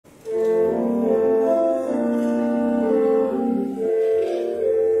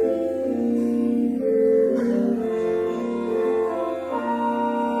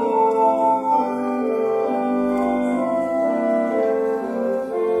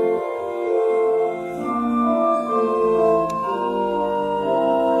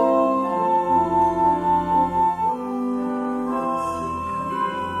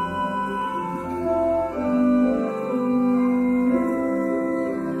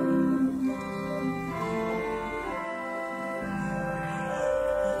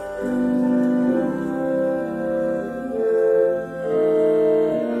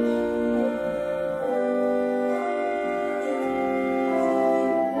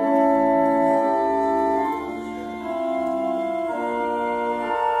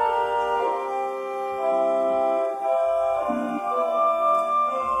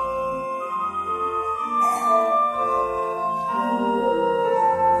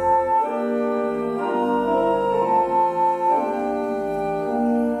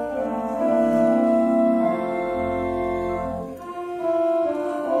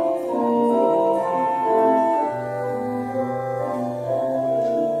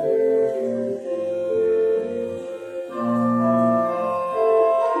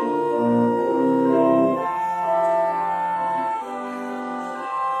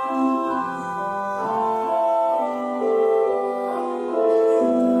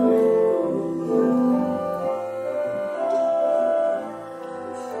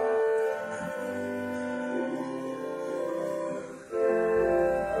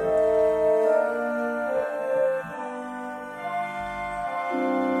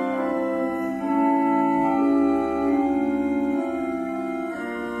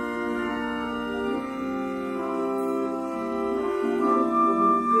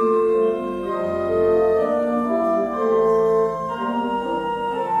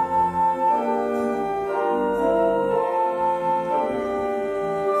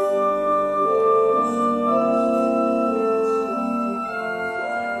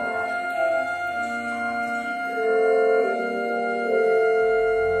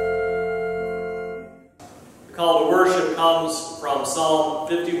comes from Psalm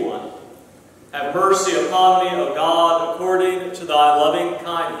 51. Have mercy upon me, O God, according to thy loving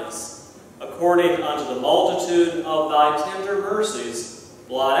kindness, according unto the multitude of thy tender mercies,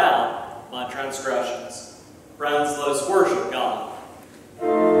 blot out my transgressions. Friends, let us worship God.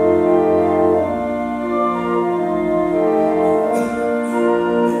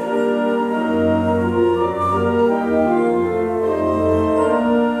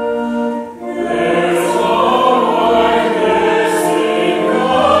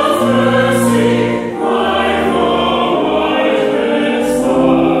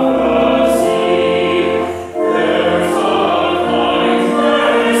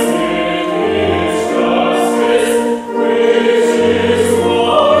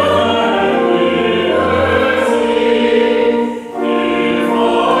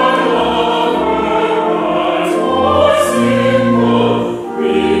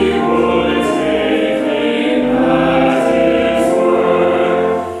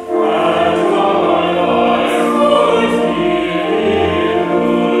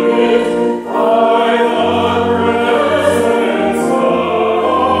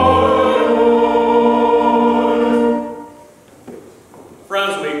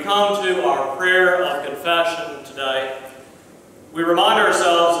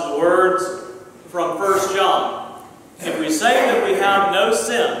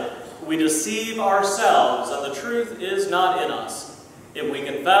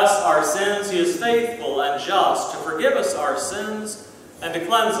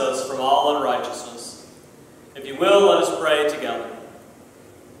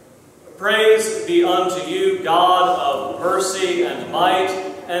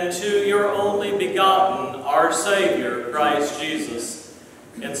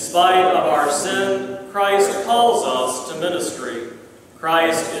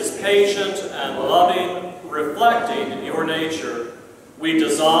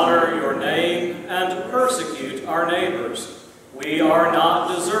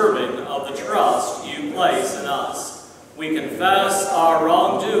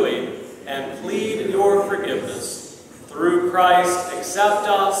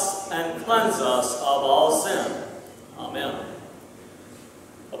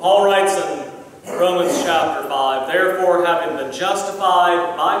 Paul writes in Romans chapter 5, "Therefore, having been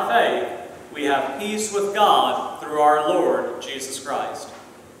justified by faith, we have peace with God through our Lord Jesus Christ."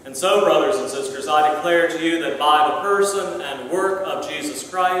 And so, brothers and sisters, I declare to you that by the person and work of Jesus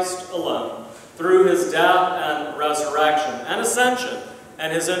Christ alone, through his death and resurrection and ascension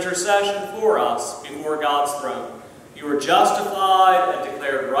and his intercession for us before God's throne, you are justified and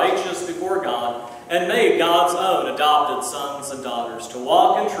declared righteous before God and made God's own adopted sons and daughters to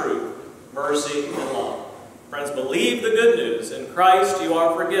walk in truth, mercy, and love. Friends, believe the good news. In Christ you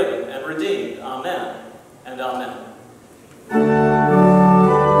are forgiven and redeemed. Amen and amen. Son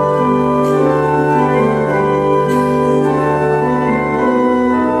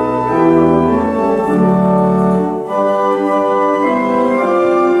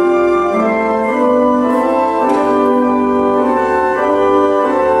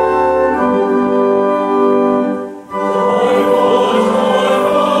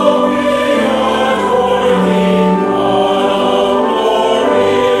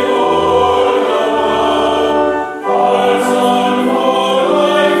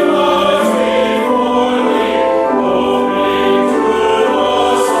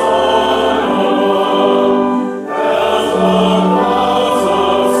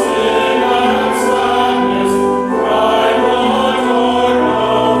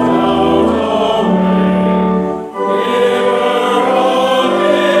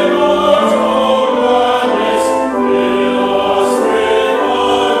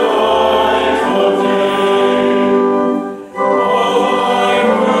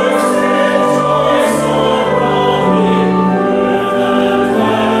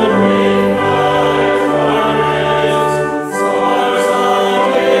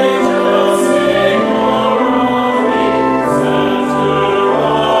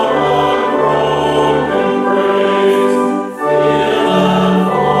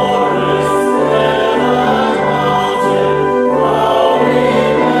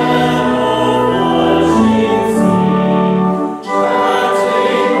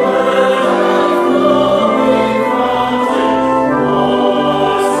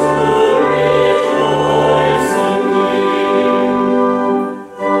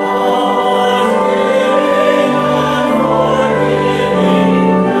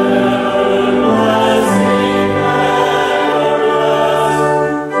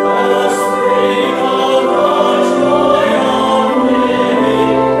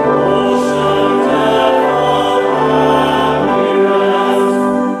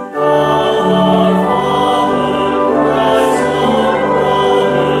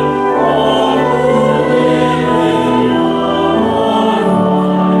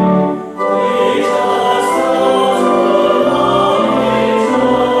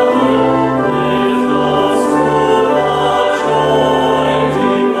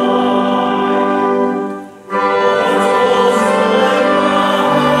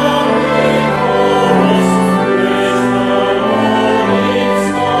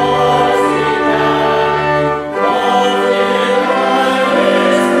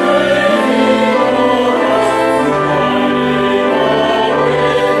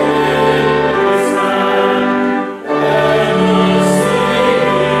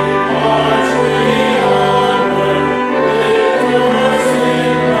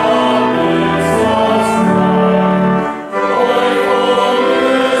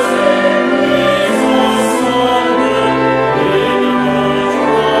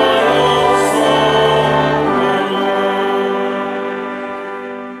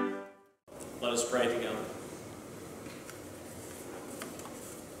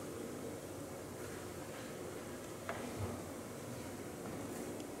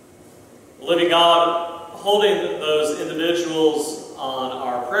Living God, holding those individuals on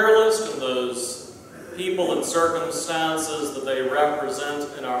our prayer list and those people and circumstances that they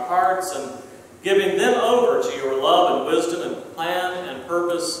represent in our hearts, and giving them over to your love and wisdom and plan and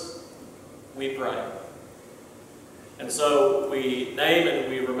purpose, we pray. And so we name and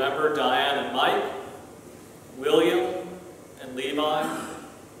we remember Diane and Mike, William and Levi,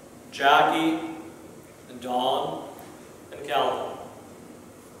 Jackie and Dawn and Calvin.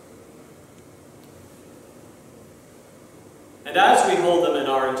 And as we hold them in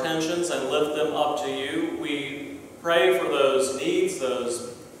our intentions and lift them up to you, we pray for those needs,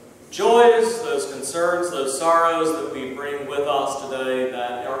 those joys, those concerns, those sorrows that we bring with us today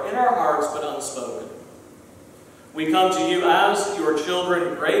that are in our hearts but unspoken. We come to you as your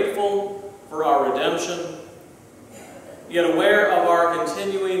children, grateful for our redemption, yet aware of our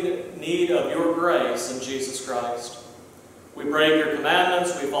continuing need of your grace in Jesus Christ. We break your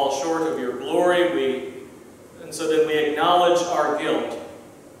commandments, we fall short of your glory, and so then we acknowledge our guilt,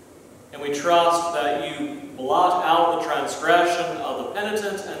 and we trust that you blot out the transgression of the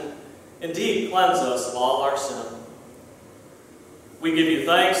penitent and indeed cleanse us of all our sin. We give you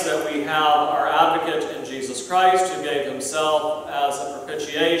thanks that we have our advocate in Jesus Christ, who gave himself as a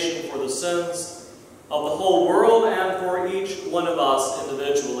propitiation for the sins of the whole world and for each one of us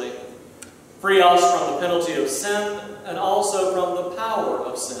individually. Free us from the penalty of sin and also from the power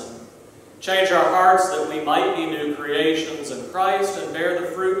of sin. Change our hearts that we might be new creations in Christ and bear the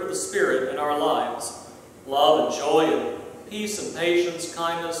fruit of the Spirit in our lives. Love and joy and peace and patience,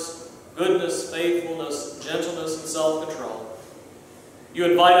 kindness, goodness, faithfulness, gentleness, and self-control. You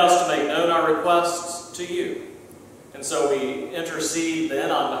invite us to make known our requests to you. And so we intercede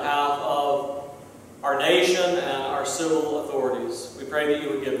then on behalf of our nation and our civil authorities. We pray that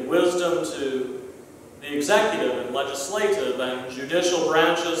you would give wisdom to the executive and legislative and judicial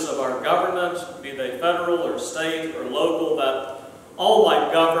branches of our government, be they federal or state or local, that all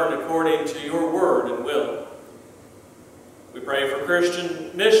might govern according to your word and will. We pray for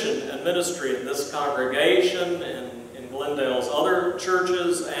Christian mission and ministry in this congregation and in Glendale's other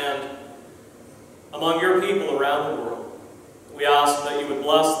churches and among your people around the world. We ask that you would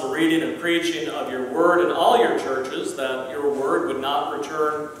bless the reading and preaching of your word in all your churches, that your word would not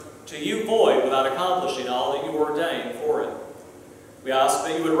return to you void without accomplishing all that you ordained for it. We ask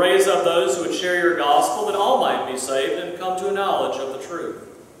that you would raise up those who would share your gospel, that all might be saved and come to a knowledge of the truth.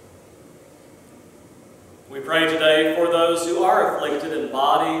 We pray today for those who are afflicted in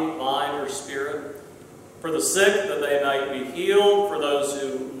body, mind, or spirit, for the sick that they might be healed, for those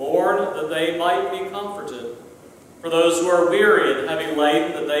who mourn that they might be comforted, for those who are weary and heavy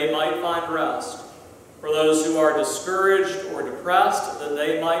laden that they might find rest, for those who are discouraged or depressed that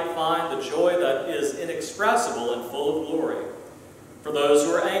they might find the joy that is inexpressible and full of glory, for those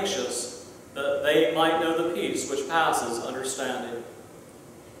who are anxious that they might know the peace which passes understanding.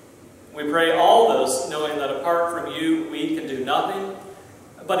 We pray all this knowing that apart from you we can do nothing,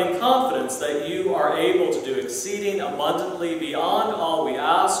 but in confidence that you are able to do exceeding abundantly beyond all we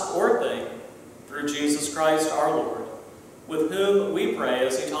ask or think, through Jesus Christ our Lord, with whom we pray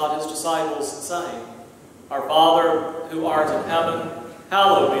as he taught his disciples, saying, Our Father, who art in heaven,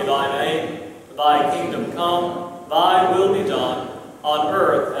 hallowed be thy name. Thy kingdom come, thy will be done, on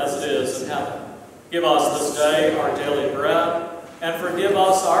earth as it is in heaven. Give us this day our daily bread, and forgive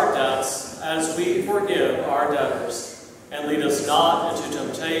us our debts as we forgive our debtors. And lead us not into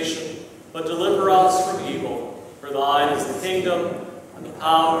temptation, but deliver us from evil. For thine is the kingdom, and the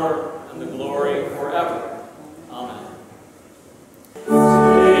power, and the glory forever. Amen. Jesus,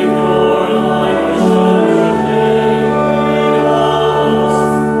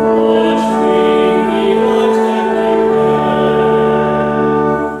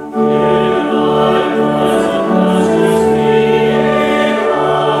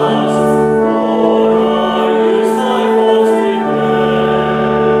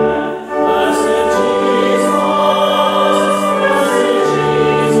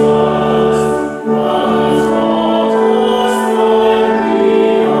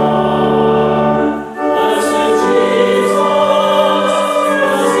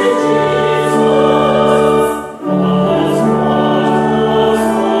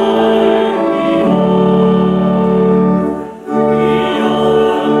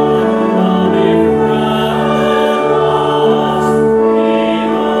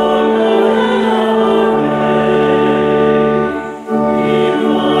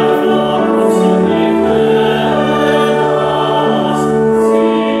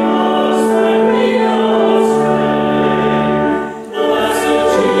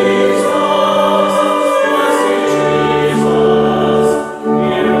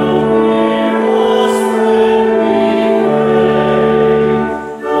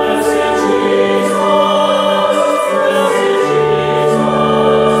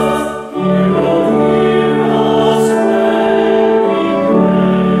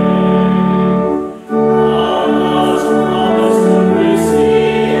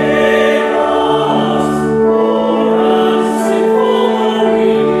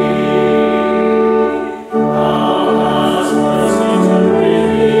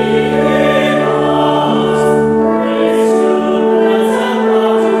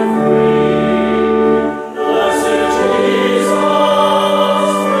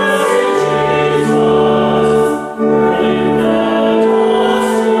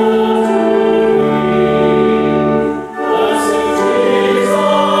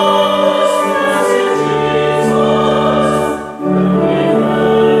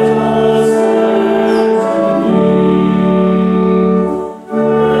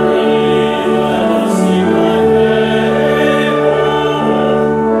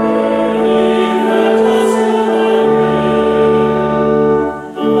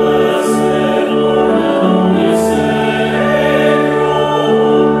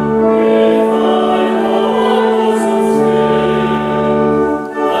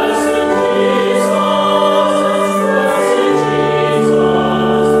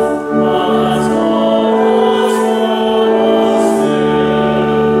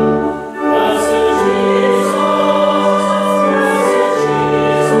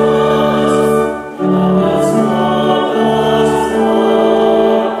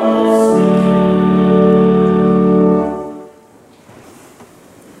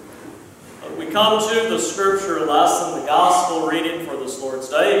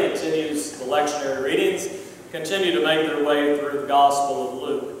 continue to make their way through the Gospel of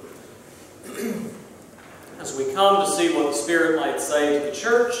Luke. As we come to see what the Spirit might say to the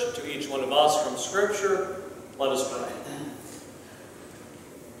church, to each one of us from Scripture, let us pray.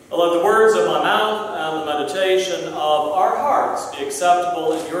 Let the words of my mouth and the meditation of our hearts be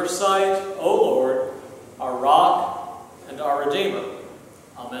acceptable in your sight, O Lord, our rock and our Redeemer.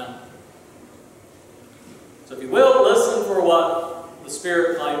 Amen. So if you will, listen for what the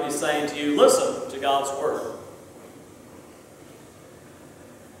Spirit might be saying to you. Listen to God's Word.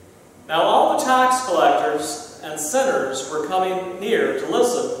 Now all the tax collectors and sinners were coming near to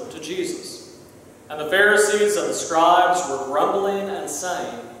listen to Jesus. And the Pharisees and the scribes were grumbling and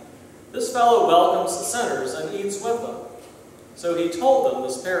saying, "This fellow welcomes the sinners and eats with them." So he told them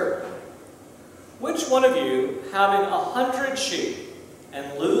this parable. "Which one of you, having 100 sheep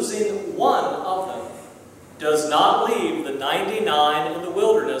and losing one of them, does not leave the 99 in the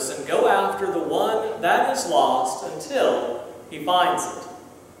wilderness and go after the one that is lost until he finds it?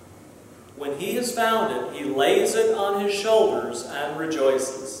 When he has found it, he lays it on his shoulders and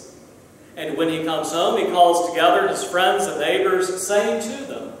rejoices. And when he comes home, he calls together his friends and neighbors, saying to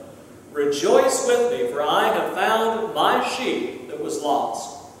them, 'Rejoice with me, for I have found my sheep that was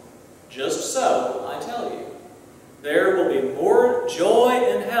lost.' Just so, I tell you, there will be more joy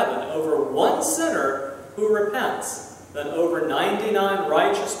in heaven over one sinner who repents than over 99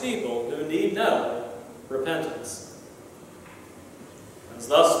 righteous people who need no repentance." As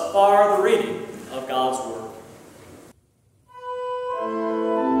thus far the reading of God's Word.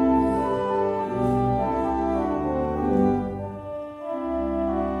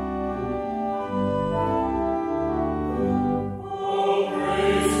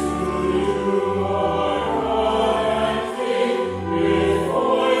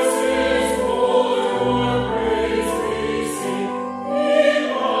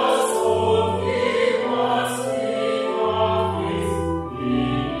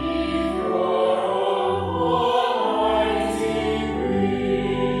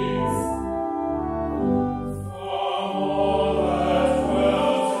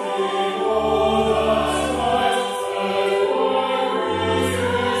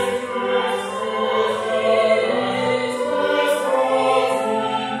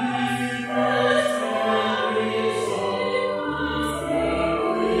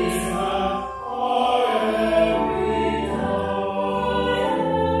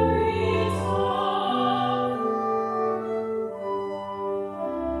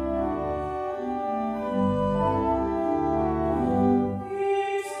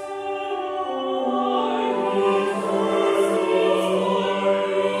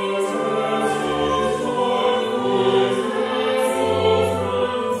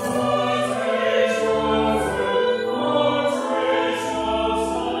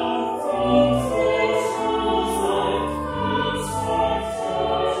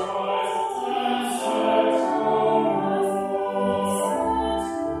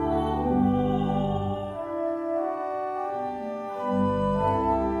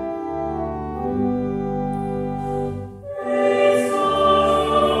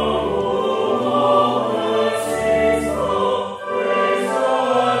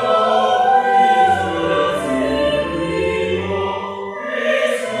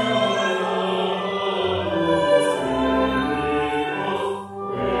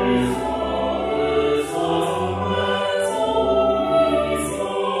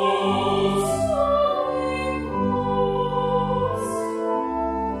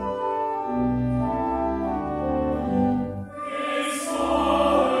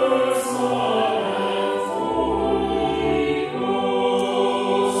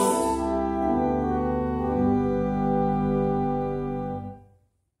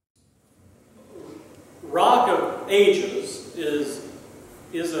 Ages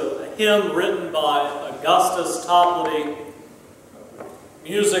is a hymn written by Augustus Toplady,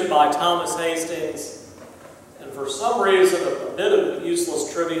 music by Thomas Hastings, and for some reason a bit of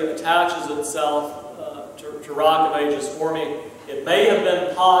useless trivia attaches itself to Rock of Ages for me. It may have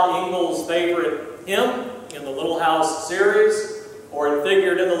been Pa Ingles' favorite hymn in the Little House series, or it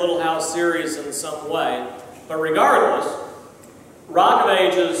figured in the Little House series in some way. But regardless, Rock of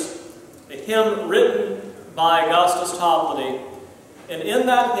Ages, a hymn written by Augustus Toplady, and in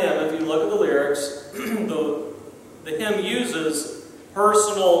that hymn, if you look at the lyrics, the hymn uses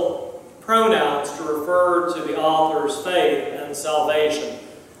personal pronouns to refer to the author's faith and salvation.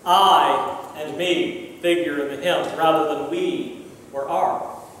 I and me figure in the hymn rather than we or our.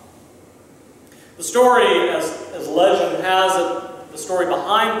 The story, as legend has it, the story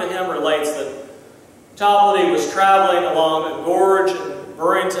behind the hymn relates that Toplady was traveling along a gorge in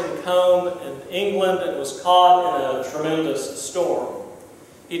Burrington Combe in England and was caught in a tremendous storm.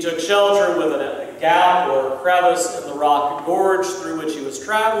 He took shelter within a gap or crevice in the rock gorge through which he was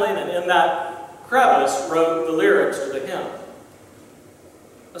traveling, and in that crevice wrote the lyrics to the hymn.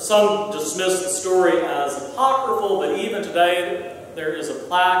 Some dismiss the story as apocryphal, but even today there is a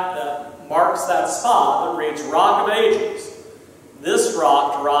plaque that marks that spot that reads Rock of Ages. This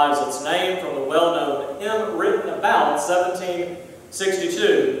rock derives its name from the well-known hymn written about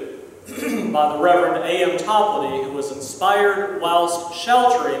 1762 by the Reverend A.M. Toplady, who was inspired whilst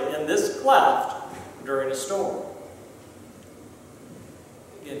sheltering in this cleft during a storm.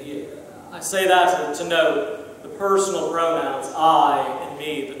 Again, I say that to note the personal pronouns I and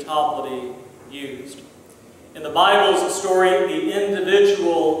me that Toplady used. In the Bible's story, the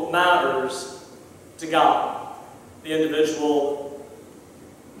individual matters to God. The individual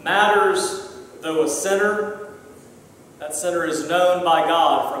matters, though a sinner. That sinner is known by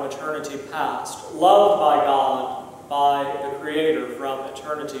God from eternity past, loved by God, by the Creator from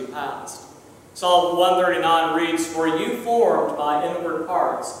eternity past. Psalm 139 reads, "For you formed my inward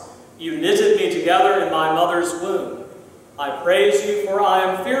parts. You knitted me together in my mother's womb. I praise you, for I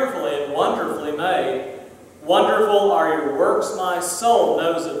am fearfully and wonderfully made. Wonderful are your works, my soul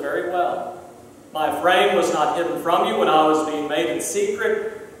knows it very well. My frame was not hidden from you when I was being made in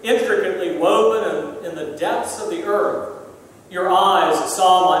secret, intricately woven in the depths of the earth. Your eyes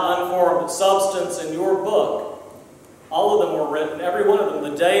saw my unformed substance in your book. All of them were written, every one of them,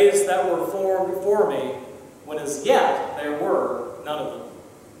 the days that were formed for me, when as yet there were none of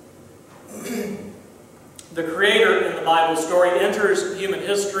them." The Creator in the Bible story enters human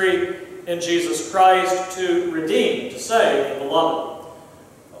history in Jesus Christ to redeem, to save the beloved.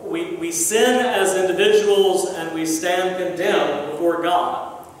 We sin as individuals and we stand condemned before God.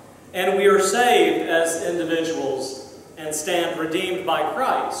 And we are saved as individuals and stand redeemed by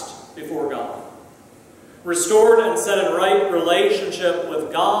Christ before God. Restored and set in right relationship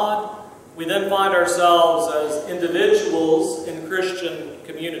with God, we then find ourselves as individuals in Christian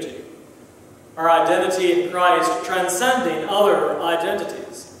community. Our identity in Christ transcending other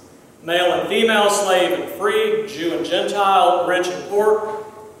identities. Male and female, slave and free, Jew and Gentile, rich and poor,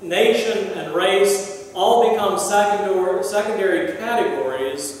 nation and race, all become secondary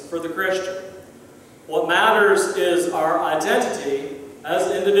categories for the Christian. What matters is our identity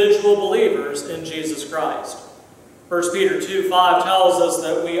as individual believers in Jesus Christ. 1 Peter 2:5 tells us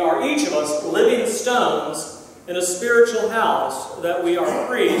that we are each of us living stones in a spiritual house, that we are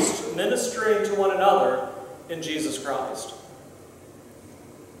priests ministering to one another in Jesus Christ.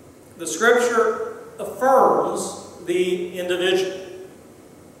 The Scripture affirms the individual.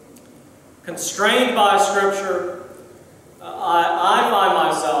 Constrained by Scripture, I find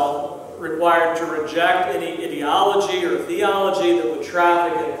myself required to reject any ideology or theology that would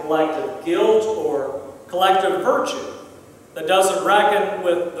traffic in collective guilt or collective virtue that doesn't reckon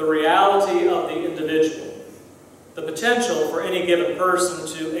with the reality of the individual, the potential for any given person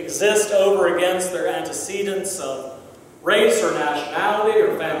to exist over against their antecedents of race or nationality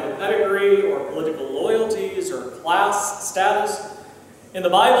or family pedigree or political loyalties or class status. In the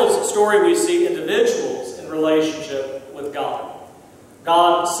Bible's story, we see individuals in relationship with God.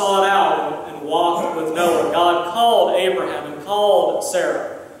 God sought out and walked with Noah. God called Abraham and called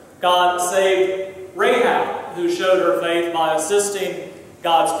Sarah. God saved Rahab, who showed her faith by assisting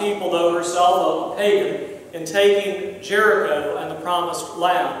God's people, though herself a pagan, in taking Jericho and the promised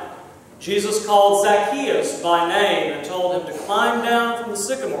land. Jesus called Zacchaeus by name and told him to climb down from the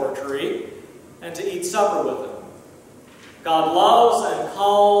sycamore tree and to eat supper with him. God loves and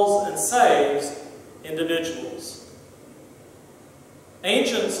calls and saves individuals.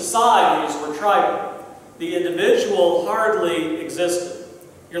 Ancient societies were tribal. The individual hardly existed.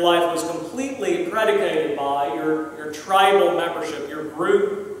 Your life was completely predicated by your tribal membership, your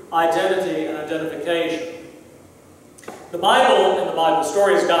group identity and identification. The Bible and the Bible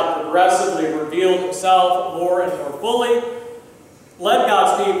stories, God progressively revealed himself more and more fully, led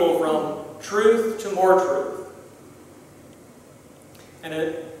God's people from truth to more truth. And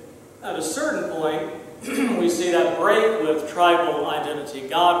at a certain point, we see that break with tribal identity.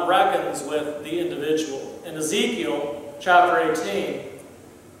 God reckons with the individual. In Ezekiel chapter 18,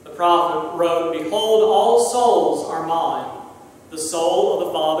 the prophet wrote, "Behold, all souls are mine. The soul of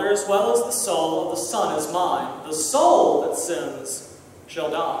the Father as well as the soul of the Son is mine. The soul that sins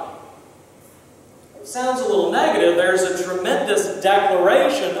shall die." It sounds a little negative. There's a tremendous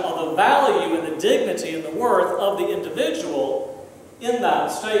declaration of the value and the dignity and the worth of the individual in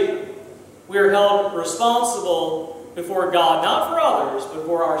that statement. We are held responsible before God, not for others, but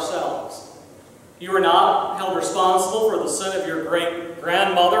for ourselves. You are not held responsible for the sin of your great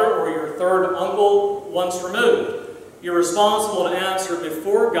grandmother or your third uncle once removed. You're responsible to answer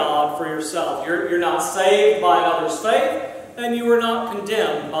before God for yourself. You're not saved by another's faith, and you are not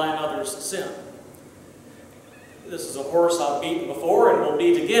condemned by another's sin. This is a horse I've beaten before and will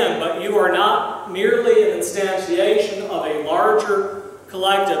beat again, but you are not merely an instantiation of a larger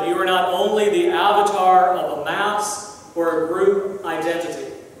collective. You are not only the avatar of a mass or a group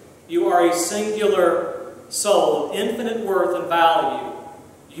identity. You are a singular soul of infinite worth and value.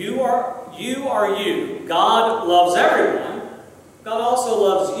 You are you. God loves everyone. God also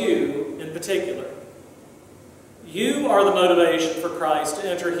loves you in particular. You are the motivation for Christ to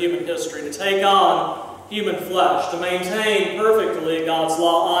enter human history, to take on human flesh, to maintain perfectly God's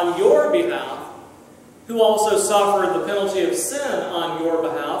law on your behalf, who also suffered the penalty of sin on your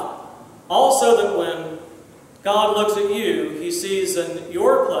behalf, also that when God looks at you, he sees in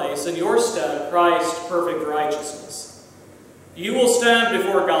your place, in your stead, Christ's perfect righteousness. You will stand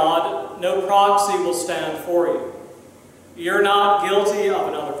before God. No proxy will stand for you. You're not guilty of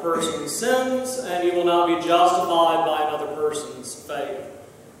another person's sins, and you will not be justified by another person's faith.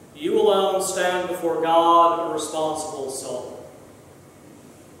 You alone stand before God, a responsible soul.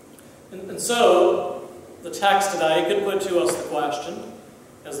 And so, the text today could put to us the question,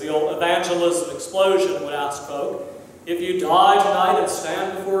 as the old evangelism explosion would ask folk, if you die tonight and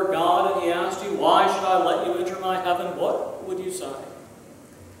stand before God and he asked you, why should I let you enter my heaven, what would you say?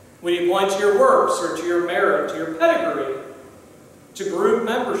 Would you point to your works or to your merit, to your pedigree, to group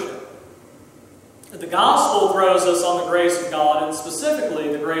membership? The gospel throws us on the grace of God, and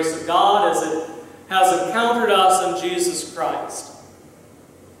specifically the grace of God as it has encountered us in Jesus Christ.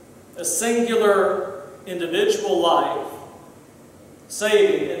 A singular individual life,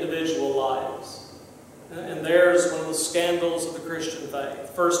 saving individual lives. And there's one of the scandals of the Christian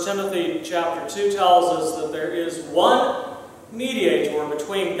faith. 1 Timothy chapter 2 tells us that there is one mediator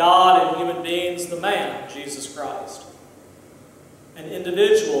between God and human beings, the man, Jesus Christ. An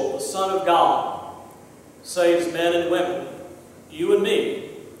individual, the Son of God, saves men and women, you and me,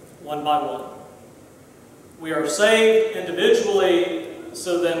 one by one. We are saved individually,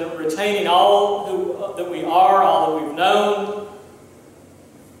 so then retaining all that we are, all that we've known.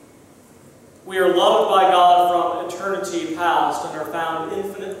 We are loved by God from eternity past and are found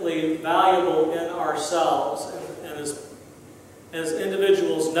infinitely valuable in ourselves. And as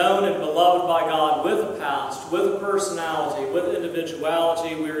individuals known and beloved by God with a past, with a personality, with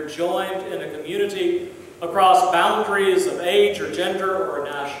individuality, we are joined in a community across boundaries of age or gender or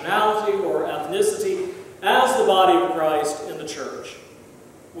nationality or ethnicity as the body of Christ in the church.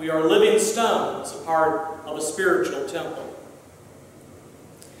 We are living stones, a part of a spiritual temple.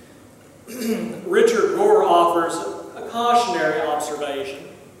 Richard Rohr offers a cautionary observation.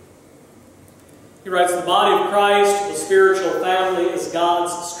 He writes, the body of Christ, the spiritual family, is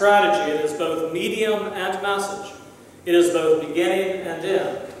God's strategy. It is both medium and message. It is both beginning and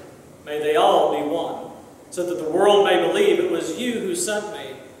end. May they all be one, so that the world may believe it was you who sent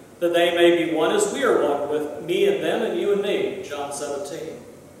me, that they may be one as we are one, with me and them and you and me, John 17.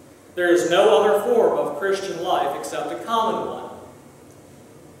 There is no other form of Christian life except a common one.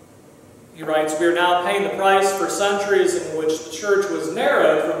 He writes, we are now paying the price for centuries in which the church was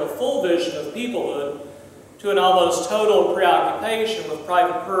narrowed from a full vision of peoplehood to an almost total preoccupation with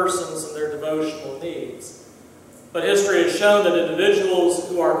private persons and their devotional needs. But history has shown that individuals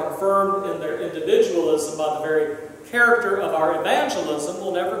who are confirmed in their individualism by the very character of our evangelism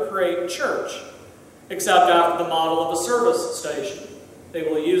will never create church, except after the model of a service station. They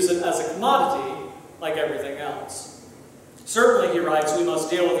will use it as a commodity like everything else. Certainly, he writes, we must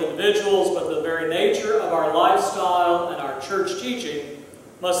deal with individuals, but the very nature of our lifestyle and our church teaching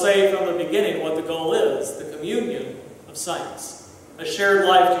must say from the beginning what the goal is, the communion of saints. A shared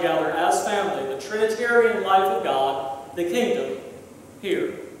life together as family, the Trinitarian life of God, the kingdom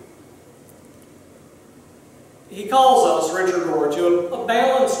here. He calls us, Richard Rohr, to a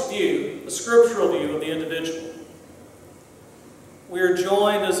balanced view, a scriptural view of the individual. We are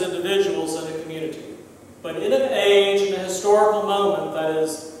joined as individuals in a community. But in an age, in a historical moment that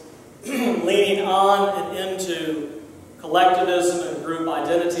is leaning on and into collectivism and group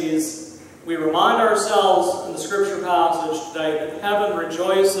identities, we remind ourselves in the scripture passage today that heaven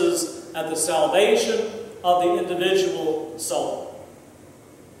rejoices at the salvation of the individual soul.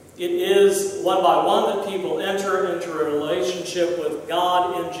 It is one by one that people enter into a relationship with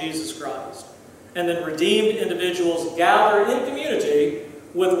God in Jesus Christ. And then redeemed individuals gather in community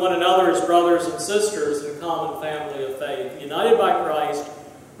with one another as brothers and sisters in a common family of faith, united by Christ,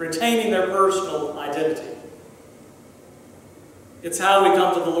 retaining their personal identity. It's how we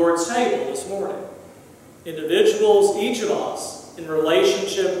come to the Lord's table this morning. Individuals, each of us, us in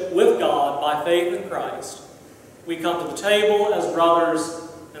relationship with God by faith in Christ, we come to the table as brothers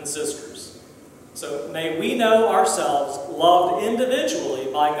and sisters. So may we know ourselves loved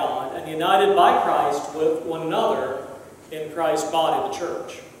individually by God and united by Christ with one another in Christ's body, the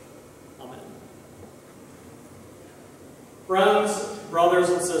church. Amen. Friends, brothers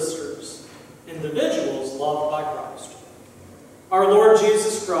and sisters, individuals loved by Christ, our Lord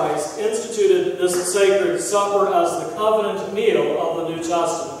Jesus Christ instituted this sacred supper as the covenant meal of the New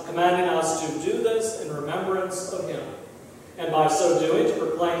Testament, commanding us to do this in remembrance of Him, and by so doing to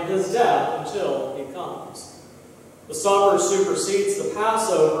proclaim His death until He comes. The supper supersedes the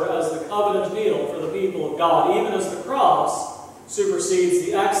Passover as the covenant meal for the people of God, even as the cross supersedes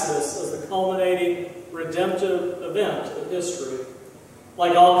the Exodus as the culminating redemptive event of history.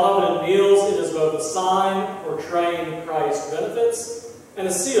 Like all covenant meals, it is both a sign portraying Christ's benefits and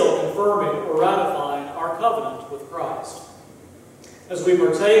a seal confirming or ratifying our covenant with Christ. As we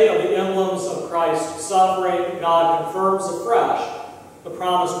partake of the emblems of Christ's suffering, God confirms afresh the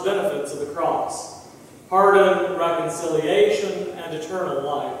promised benefits of the cross: pardon, reconciliation, and eternal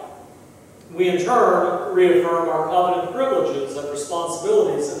life. We in turn reaffirm our covenant privileges and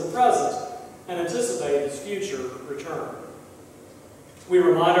responsibilities in the present and anticipate His future return. We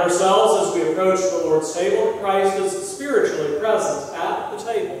remind ourselves as we approach the Lord's table that Christ is spiritually present at the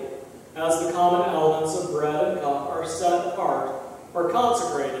table as the common elements of bread and cup are set apart or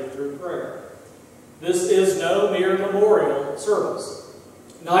consecrated through prayer. This is no mere memorial service.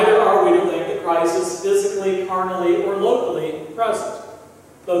 Neither are we to think that Christ is physically, carnally, or locally present.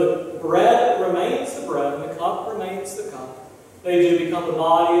 Though the bread remains the bread and the cup remains the cup, they do become the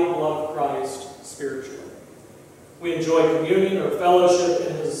body and blood of Christ spiritually. We enjoy communion or fellowship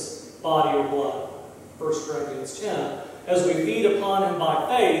in His body or blood, 1 Corinthians 10, as we feed upon Him by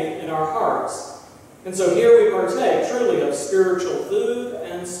faith in our hearts. And so here we partake truly of spiritual food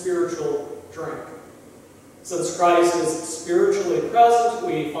and spiritual drink. Since Christ is spiritually present,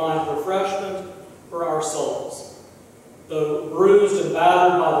 we find refreshment for our souls. Though bruised and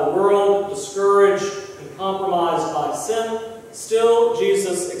battered by the world, discouraged and compromised by sin, still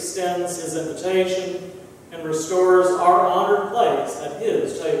Jesus extends His invitation and restores our honored place at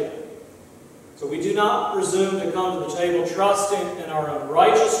His table. So we do not presume to come to the table trusting in our own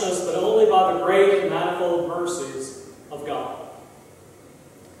righteousness, but only by the great and manifold mercies of God.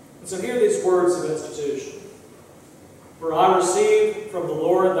 And so hear these words of institution. For I received from the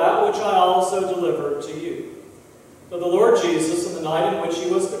Lord that which I also delivered to you. That the Lord Jesus, on the night in which He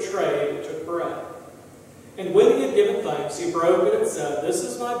was betrayed, took bread. And when He had given thanks, He broke it and said, "This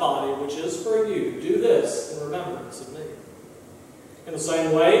is my body, which is for you. Do this in remembrance of me." In the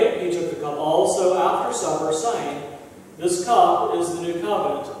same way, He took the cup also after supper, saying, "This cup is the new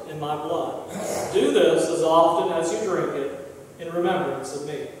covenant in my blood. Do this as often as you drink it in remembrance of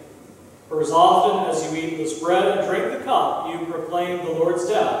me. For as often as you eat this bread and drink the cup, you proclaim the Lord's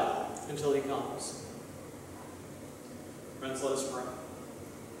death until He comes." Friends, let us pray.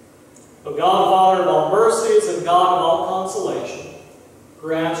 O God, Father of all mercies and God of all consolation,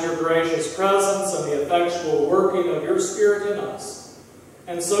 grant your gracious presence and the effectual working of your Spirit in us,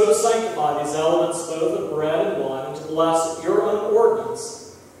 and so to sanctify these elements both of bread and wine, and to bless your own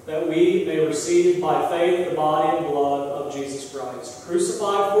ordinance, that we may receive by faith the body and blood of Jesus Christ,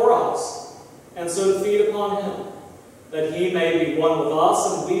 crucified for us, and so to feed upon Him, that He may be one with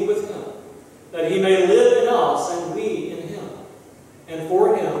us and we with Him, that He may live in us and we in Him, and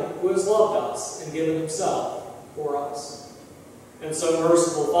for Him who has loved us and given Himself for us. And so,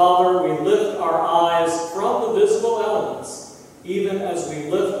 merciful Father, we lift our eyes from the visible elements, even as we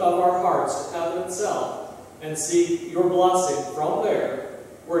lift up our hearts to heaven itself, and seek your blessing from there,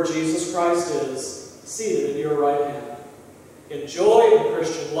 where Jesus Christ is, seated at your right hand. In joy and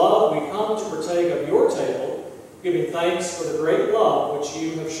Christian love, we come to partake of your table, giving thanks for the great love which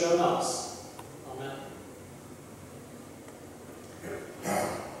you have shown us.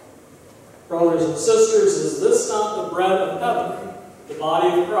 Brothers and sisters, is this not the bread of heaven, the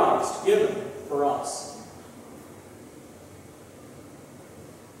body of Christ, given for us?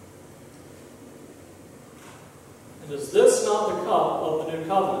 And is this not the cup of the new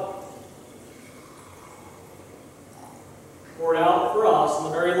covenant, poured out for us in the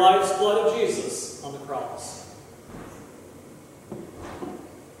very life's blood of Jesus on the cross?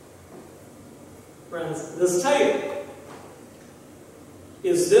 Friends, this table,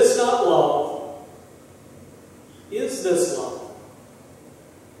 is this not love? Is this love?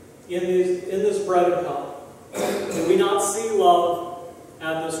 In this bread and cup, do we not see love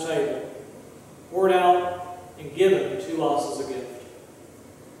at this table, poured out and given to us as a gift?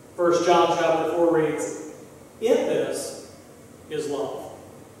 1 John chapter 4 reads, "In this is love.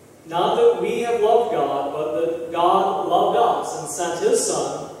 Not that we have loved God, but that God loved us and sent His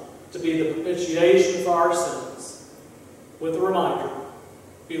Son to be the propitiation for our sins. With a reminder,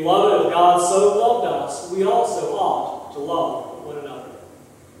 beloved, if God so loved us, we also ought to love one another.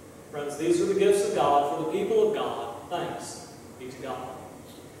 Friends, these are the gifts of God for the people of God. Thanks be to God.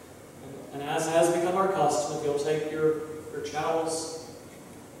 And as has become our custom, if you'll take your chalice,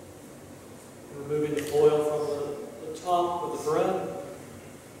 removing the foil from the top of the bread,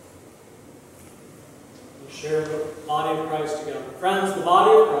 and share the body of Christ together. Friends, the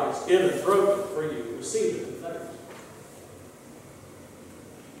body of Christ, given, broken for you, receive it in faith.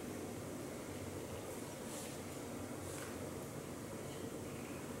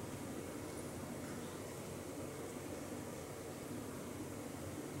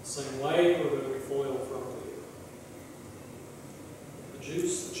 Same way, remove the foil from the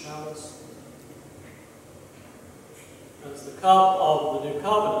juice, the chalice. As the cup of the new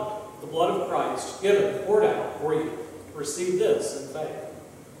covenant, the blood of Christ, given, poured out for you. Receive this in faith.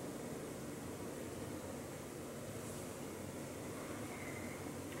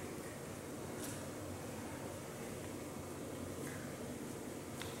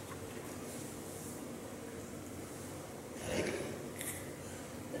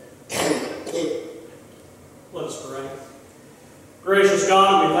 Let us pray. Gracious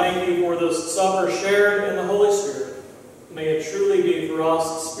God, we thank you for this supper shared in the Holy Spirit. May it truly be for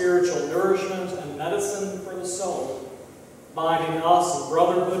us spiritual nourishment and medicine for the soul, binding us in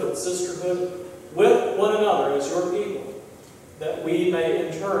brotherhood and sisterhood with one another as your people, that we may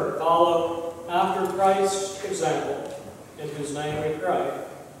in turn follow after Christ's example, in whose name we pray.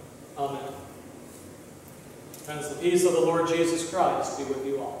 Amen. Friends, the peace of the Lord Jesus Christ be with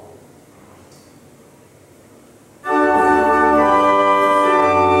you all.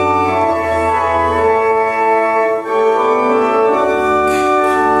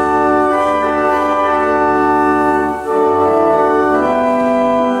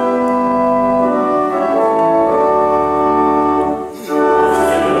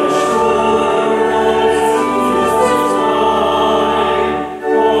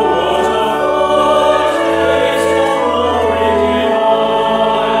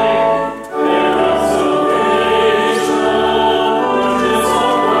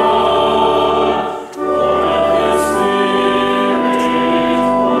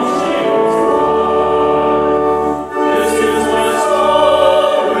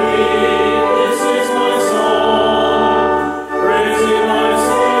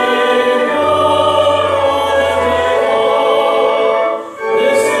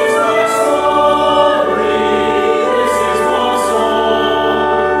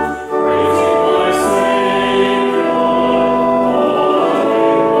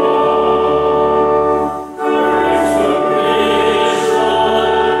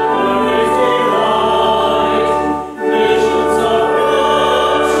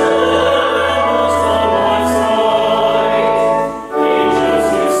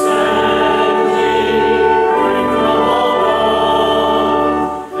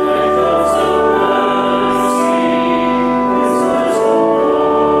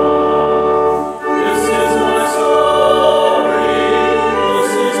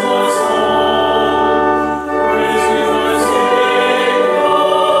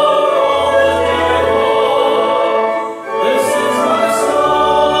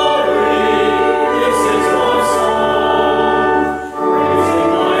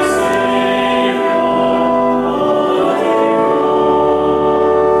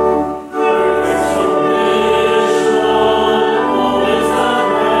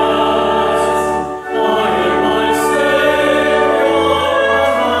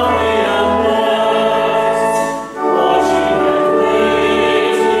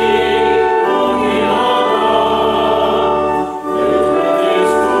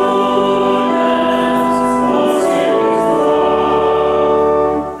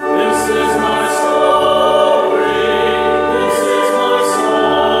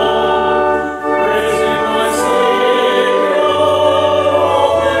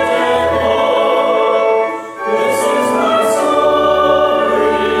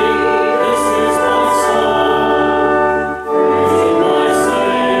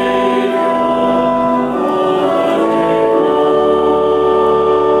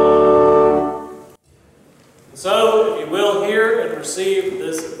 receive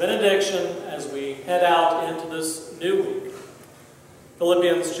this benediction as we head out into this new week.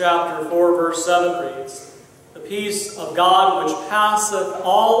 Philippians chapter 4, verse 7 reads, "The peace of God which passeth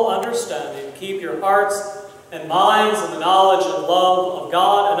all understanding, keep your hearts and minds in the knowledge and love of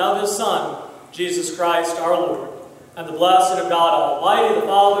God and of His Son, Jesus Christ our Lord. And the blessing of God Almighty, the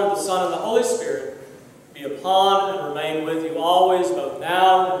Father, the Son, and the Holy Spirit be upon and remain with you always, both now